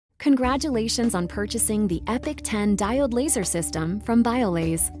Congratulations on purchasing the EPIC 10 diode laser system from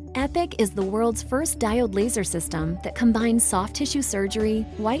Biolase. EPIC is the world's first diode laser system that combines soft tissue surgery,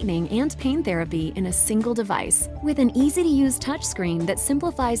 whitening, and pain therapy in a single device, with an easy-to-use touchscreen that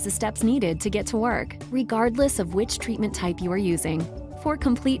simplifies the steps needed to get to work, regardless of which treatment type you are using. For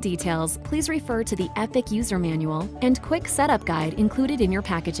complete details, please refer to the EPIC user manual and quick setup guide included in your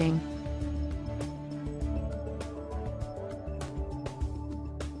packaging.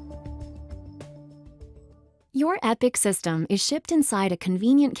 Your EPIC system is shipped inside a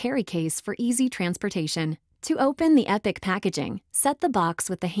convenient carry case for easy transportation. To open the EPIC packaging, set the box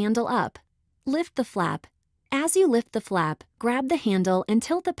with the handle up. Lift the flap. As you lift the flap, grab the handle and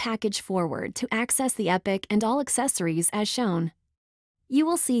tilt the package forward to access the EPIC and all accessories as shown. You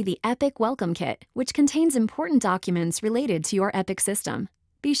will see the EPIC Welcome Kit, which contains important documents related to your EPIC system.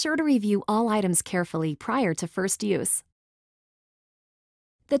 Be sure to review all items carefully prior to first use.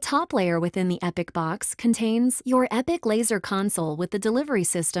 The top layer within the EPIC box contains your EPIC laser console with the delivery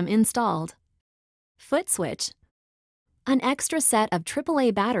system installed, foot switch, an extra set of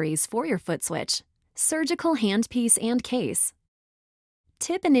AAA batteries for your foot switch, surgical handpiece and case,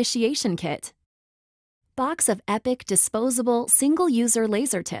 tip initiation kit, box of EPIC disposable single-user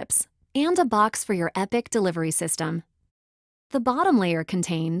laser tips, and a box for your EPIC delivery system. The bottom layer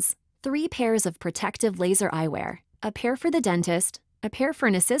contains 3 pairs of protective laser eyewear, a pair for the dentist, a pair for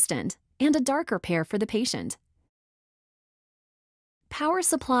an assistant, and a darker pair for the patient. Power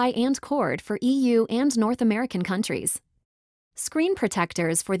supply and cord for EU and North American countries. Screen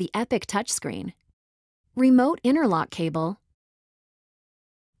protectors for the EPIC touchscreen. Remote interlock cable.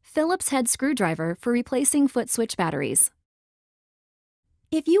 Phillips head screwdriver for replacing foot switch batteries.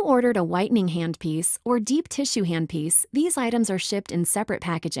 If you ordered a whitening handpiece or deep tissue handpiece, these items are shipped in separate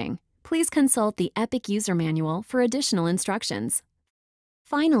packaging. Please consult the EPIC user manual for additional instructions.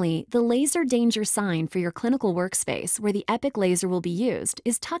 Finally, the laser danger sign for your clinical workspace where the EPIC laser will be used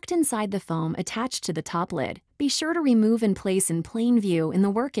is tucked inside the foam attached to the top lid. Be sure to remove and place in plain view in the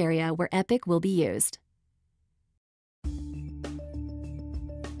work area where EPIC will be used.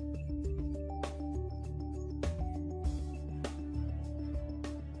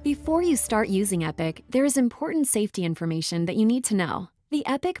 Before you start using EPIC, there is important safety information that you need to know. The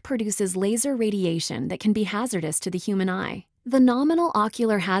EPIC produces laser radiation that can be hazardous to the human eye. The nominal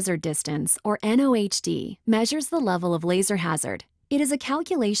ocular hazard distance, or NOHD, measures the level of laser hazard. It is a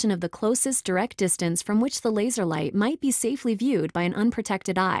calculation of the closest direct distance from which the laser light might be safely viewed by an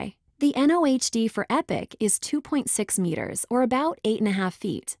unprotected eye. The NOHD for EPIC is 2.6 meters, or about 8.5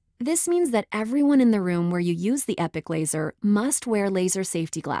 feet. This means that everyone in the room where you use the EPIC laser must wear laser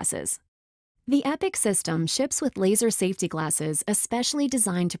safety glasses. The EPIC system ships with laser safety glasses especially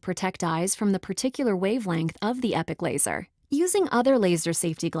designed to protect eyes from the particular wavelength of the EPIC laser. Using other laser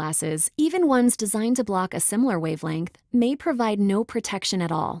safety glasses, even ones designed to block a similar wavelength, may provide no protection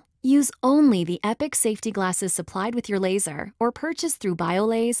at all. Use only the EPIC safety glasses supplied with your laser or purchased through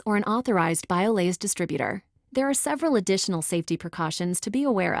Biolase or an authorized Biolase distributor. There are several additional safety precautions to be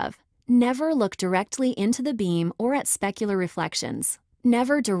aware of. Never look directly into the beam or at specular reflections.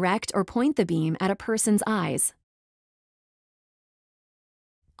 Never direct or point the beam at a person's eyes.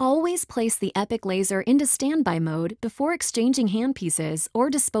 Always place the EPIC laser into standby mode before exchanging handpieces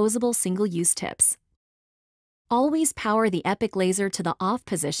or disposable single-use tips. Always power the EPIC laser to the off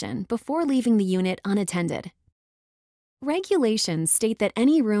position before leaving the unit unattended. Regulations state that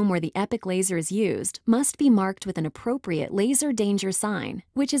any room where the EPIC laser is used must be marked with an appropriate laser danger sign,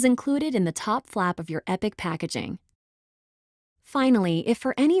 which is included in the top flap of your EPIC packaging. Finally, if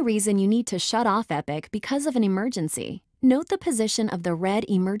for any reason you need to shut off EPIC because of an emergency, note the position of the red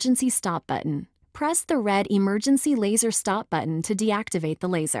emergency stop button. Press the red emergency laser stop button to deactivate the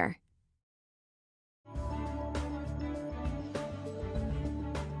laser.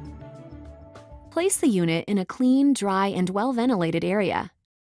 Place the unit in a clean, dry, and well-ventilated area.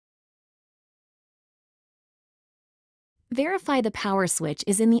 Verify the power switch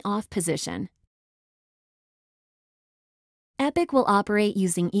is in the off position. EPIC will operate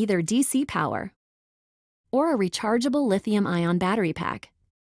using either DC power or a rechargeable lithium-ion battery pack.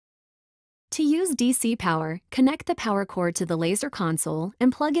 To use DC power, connect the power cord to the laser console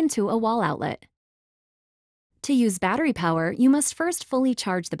and plug into a wall outlet. To use battery power, you must first fully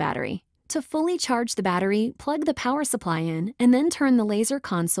charge the battery. To fully charge the battery, plug the power supply in and then turn the laser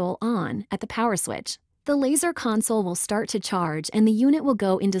console on at the power switch. The laser console will start to charge and the unit will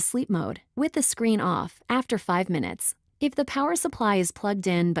go into sleep mode with the screen off after 5 minutes. If the power supply is plugged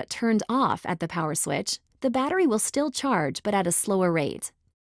in but turned off at the power switch, the battery will still charge but at a slower rate.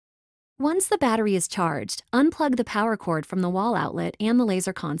 Once the battery is charged, unplug the power cord from the wall outlet and the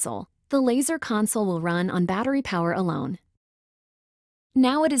laser console. The laser console will run on battery power alone.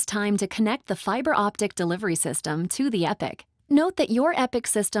 Now it is time to connect the fiber optic delivery system to the EPIC. Note that your EPIC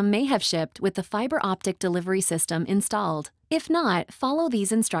system may have shipped with the fiber optic delivery system installed. If not, follow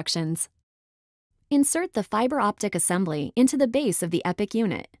these instructions. Insert the fiber optic assembly into the base of the EPIC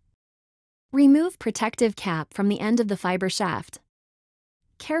unit. Remove protective cap from the end of the fiber shaft.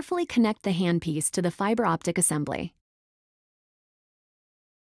 Carefully connect the handpiece to the fiber optic assembly.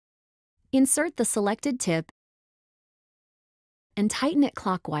 Insert the selected tip and tighten it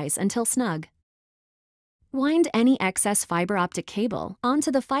clockwise until snug. Wind any excess fiber optic cable onto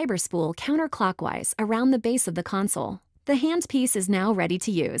the fiber spool counterclockwise around the base of the console. The handpiece is now ready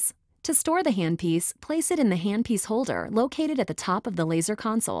to use. To store the handpiece, place it in the handpiece holder located at the top of the laser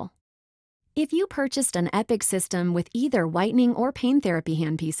console. If you purchased an EPIC system with either whitening or pain therapy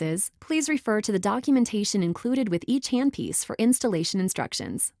handpieces, please refer to the documentation included with each handpiece for installation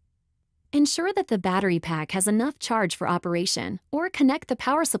instructions. Ensure that the battery pack has enough charge for operation, or connect the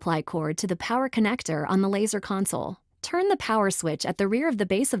power supply cord to the power connector on the laser console. Turn the power switch at the rear of the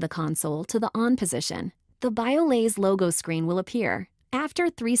base of the console to the on position. The Biolase logo screen will appear. After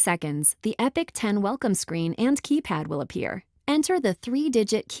 3 seconds, the EPIC 10 welcome screen and keypad will appear. Enter the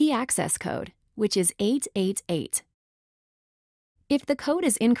 3-digit key access code, which is 888. If the code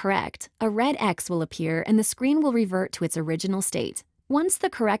is incorrect, a red X will appear and the screen will revert to its original state. Once the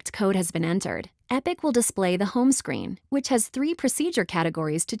correct code has been entered, EPIC will display the home screen, which has 3 procedure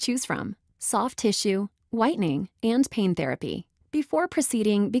categories to choose from: soft tissue, whitening, and pain therapy. Before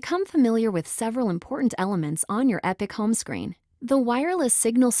proceeding, become familiar with several important elements on your EPIC home screen. The wireless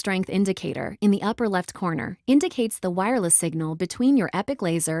signal strength indicator in the upper left corner indicates the wireless signal between your EPIC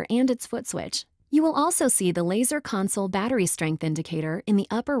laser and its foot switch. You will also see the laser console battery strength indicator in the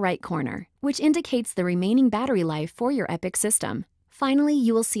upper right corner, which indicates the remaining battery life for your EPIC system. Finally,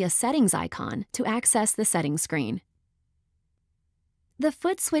 you will see a settings icon to access the settings screen. The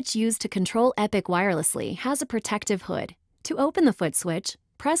foot switch used to control EPIC wirelessly has a protective hood. To open the foot switch,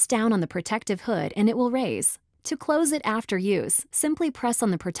 press down on the protective hood and it will raise. To close it after use, simply press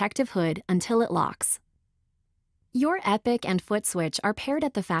on the protective hood until it locks. Your EPIC and foot switch are paired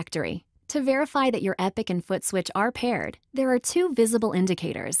at the factory. To verify that your EPIC and foot switch are paired, there are 2 visible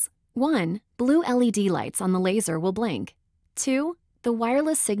indicators. 1. Blue LED lights on the laser will blink. 2. The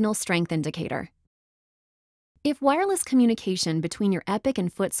wireless signal strength indicator. If wireless communication between your EPIC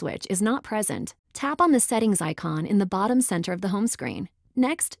and foot switch is not present, tap on the settings icon in the bottom center of the home screen.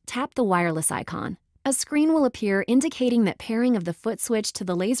 Next, tap the wireless icon. A screen will appear indicating that pairing of the foot switch to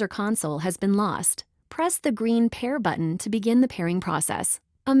the laser console has been lost. Press the green Pair button to begin the pairing process.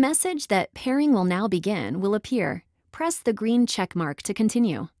 A message that pairing will now begin will appear. Press the green check mark to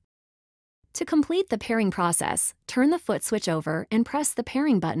continue. To complete the pairing process, turn the foot switch over and press the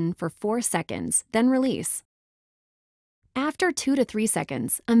pairing button for 4 seconds, then release. After 2 to 3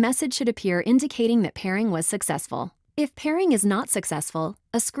 seconds, a message should appear indicating that pairing was successful. If pairing is not successful,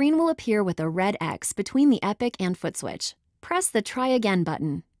 a screen will appear with a red X between the EPIC and foot switch. Press the Try Again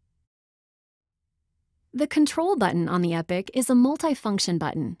button. The Control button on the EPIC is a multifunction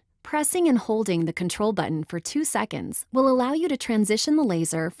button. Pressing and holding the Control button for 2 seconds will allow you to transition the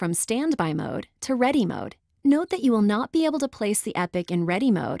laser from standby mode to ready mode. Note that you will not be able to place the EPIC in ready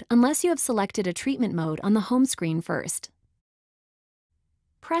mode unless you have selected a treatment mode on the home screen first.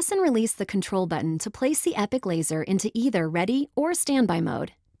 Press and release the Control button to place the EPIC laser into either ready or standby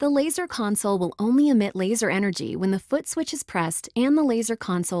mode. The laser console will only emit laser energy when the foot switch is pressed and the laser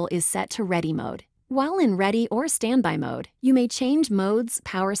console is set to ready mode. While in ready or standby mode, you may change modes,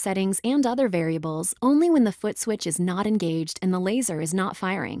 power settings, and other variables only when the foot switch is not engaged and the laser is not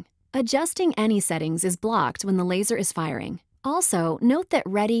firing. Adjusting any settings is blocked when the laser is firing. Also, note that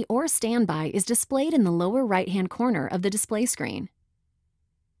ready or standby is displayed in the lower right-hand corner of the display screen.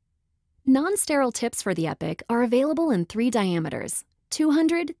 Non-sterile tips for the EPIC are available in 3 diameters: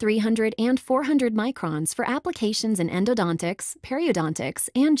 200, 300, and 400 microns for applications in endodontics, periodontics,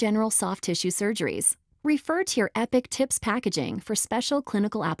 and general soft tissue surgeries. Refer to your EPIC tips packaging for special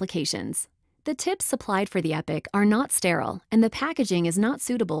clinical applications. The tips supplied for the EPIC are not sterile, and the packaging is not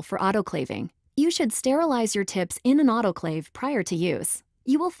suitable for autoclaving. You should sterilize your tips in an autoclave prior to use.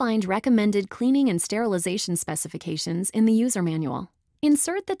 You will find recommended cleaning and sterilization specifications in the user manual.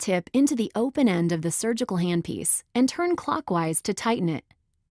 Insert the tip into the open end of the surgical handpiece and turn clockwise to tighten it.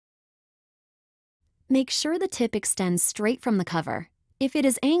 Make sure the tip extends straight from the cover. If it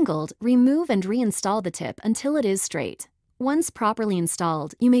is angled, remove and reinstall the tip until it is straight. Once properly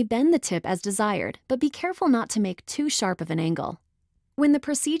installed, you may bend the tip as desired, but be careful not to make too sharp of an angle. When the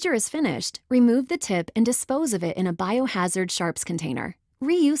procedure is finished, remove the tip and dispose of it in a biohazard sharps container.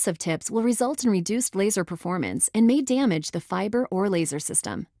 Reuse of tips will result in reduced laser performance and may damage the fiber or laser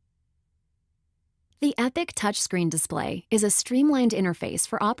system. The EPIC touchscreen display is a streamlined interface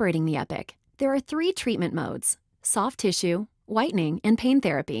for operating the EPIC. There are 3 treatment modes: soft tissue, whitening, and pain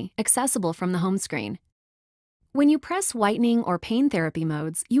therapy, accessible from the home screen. When you press whitening or pain therapy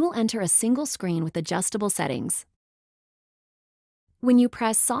modes, you will enter a single screen with adjustable settings. When you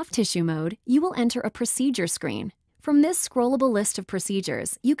press soft tissue mode, you will enter a procedure screen. From this scrollable list of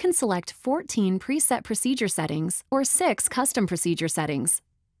procedures, you can select 14 preset procedure settings or 6 custom procedure settings.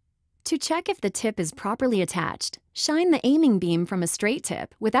 To check if the tip is properly attached, shine the aiming beam from a straight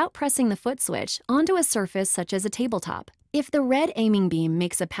tip without pressing the foot switch onto a surface such as a tabletop. If the red aiming beam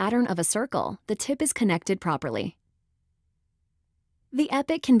makes a pattern of a circle, the tip is connected properly. The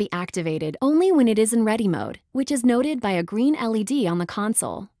EPIC can be activated only when it is in ready mode, which is noted by a green LED on the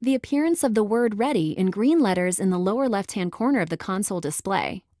console, the appearance of the word ready in green letters in the lower left-hand corner of the console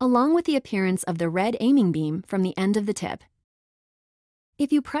display, along with the appearance of the red aiming beam from the end of the tip.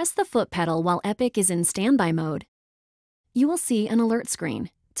 If you press the foot pedal while EPIC is in standby mode, you will see an alert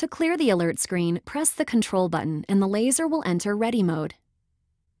screen. To clear the alert screen, press the control button and the laser will enter ready mode.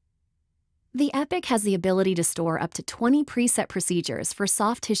 The EPIC has the ability to store up to 20 preset procedures for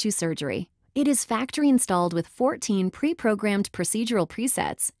soft tissue surgery. It is factory installed with 14 pre-programmed procedural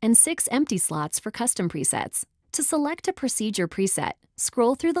presets and 6 empty slots for custom presets. To select a procedure preset,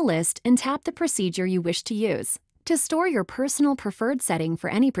 scroll through the list and tap the procedure you wish to use. To store your personal preferred setting for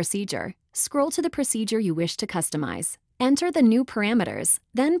any procedure, scroll to the procedure you wish to customize. Enter the new parameters,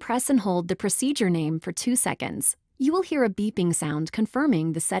 then press and hold the procedure name for 2 seconds. You will hear a beeping sound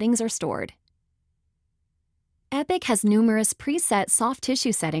confirming the settings are stored. EPIC has numerous preset soft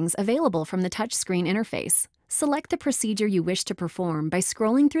tissue settings available from the touchscreen interface. Select the procedure you wish to perform by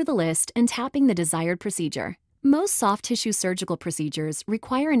scrolling through the list and tapping the desired procedure. Most soft tissue surgical procedures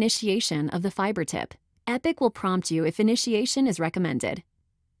require initiation of the fiber tip. EPIC will prompt you if initiation is recommended.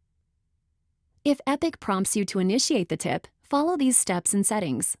 If EPIC prompts you to initiate the tip, follow these steps and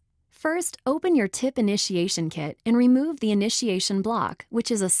settings. First, open your tip initiation kit and remove the initiation block,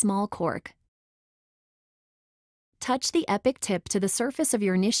 which is a small cork. Touch the EPIC tip to the surface of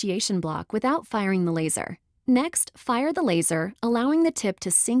your initiation block without firing the laser. Next, fire the laser, allowing the tip to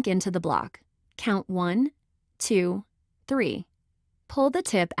sink into the block. Count 1, 2, 3. Pull the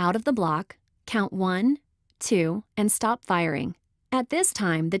tip out of the block, count 1, 2, and stop firing. At this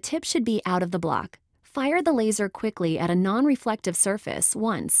time, the tip should be out of the block. Fire the laser quickly at a non-reflective surface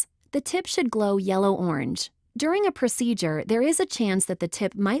once. The tip should glow yellow-orange. During a procedure, there is a chance that the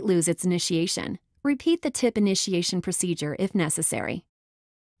tip might lose its initiation. Repeat the tip initiation procedure if necessary.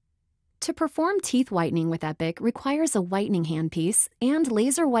 To perform teeth whitening with EPIC requires a whitening handpiece and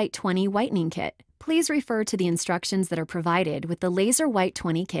Laser White 20 whitening kit. Please refer to the instructions that are provided with the Laser White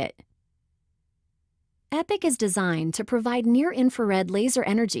 20 kit. EPIC is designed to provide near-infrared laser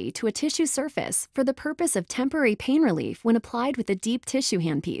energy to a tissue surface for the purpose of temporary pain relief when applied with a deep tissue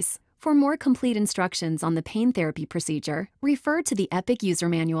handpiece. For more complete instructions on the pain therapy procedure, refer to the EPIC user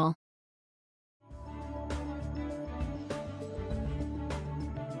manual.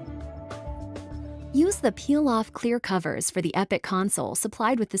 Use the peel-off clear covers for the EPIC console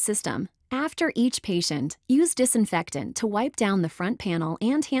supplied with the system. After each patient, use disinfectant to wipe down the front panel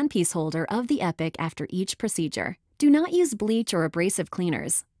and handpiece holder of the EPIC after each procedure. Do not use bleach or abrasive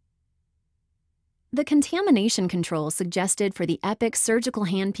cleaners. The contamination control suggested for the EPIC surgical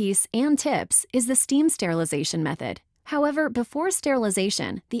handpiece and tips is the steam sterilization method. However, before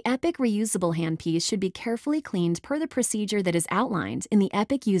sterilization, the EPIC reusable handpiece should be carefully cleaned per the procedure that is outlined in the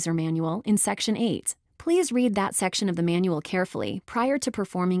EPIC user manual in Section 8. Please read that section of the manual carefully prior to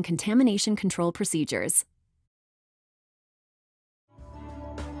performing contamination control procedures.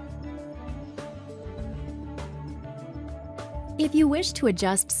 If you wish to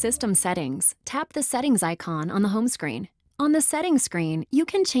adjust system settings, tap the settings icon on the home screen. On the settings screen, you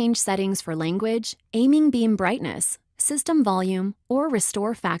can change settings for language, aiming beam brightness, system volume, or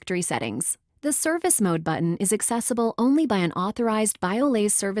restore factory settings. The service mode button is accessible only by an authorized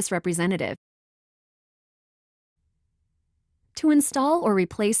Biolase service representative. To install or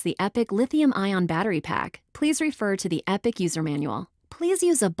replace the EPIC lithium-ion battery pack, please refer to the EPIC user manual. Please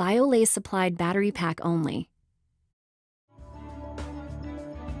use a Biolase supplied battery pack only.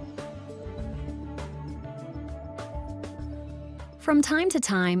 From time to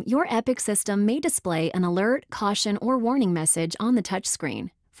time, your EPIC system may display an alert, caution, or warning message on the touchscreen.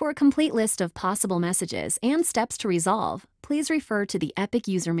 For a complete list of possible messages and steps to resolve, please refer to the EPIC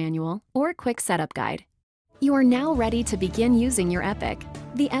user manual or quick setup guide. You are now ready to begin using your Epic.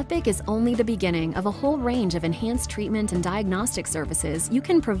 The Epic is only the beginning of a whole range of enhanced treatment and diagnostic services you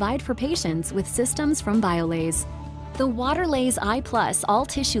can provide for patients with systems from Biolase. The Waterlase I+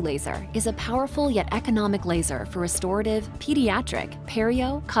 all-tissue laser is a powerful yet economic laser for restorative, pediatric,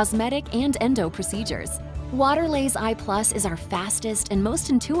 perio, cosmetic, and endo procedures. Waterlase I+ is our fastest and most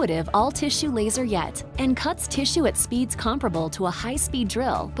intuitive all-tissue laser yet and cuts tissue at speeds comparable to a high-speed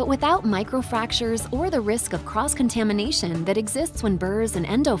drill, but without microfractures or the risk of cross-contamination that exists when burrs and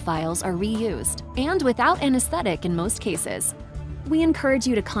endo files are reused, and without anesthetic in most cases. We encourage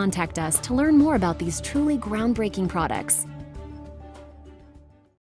you to contact us to learn more about these truly groundbreaking products.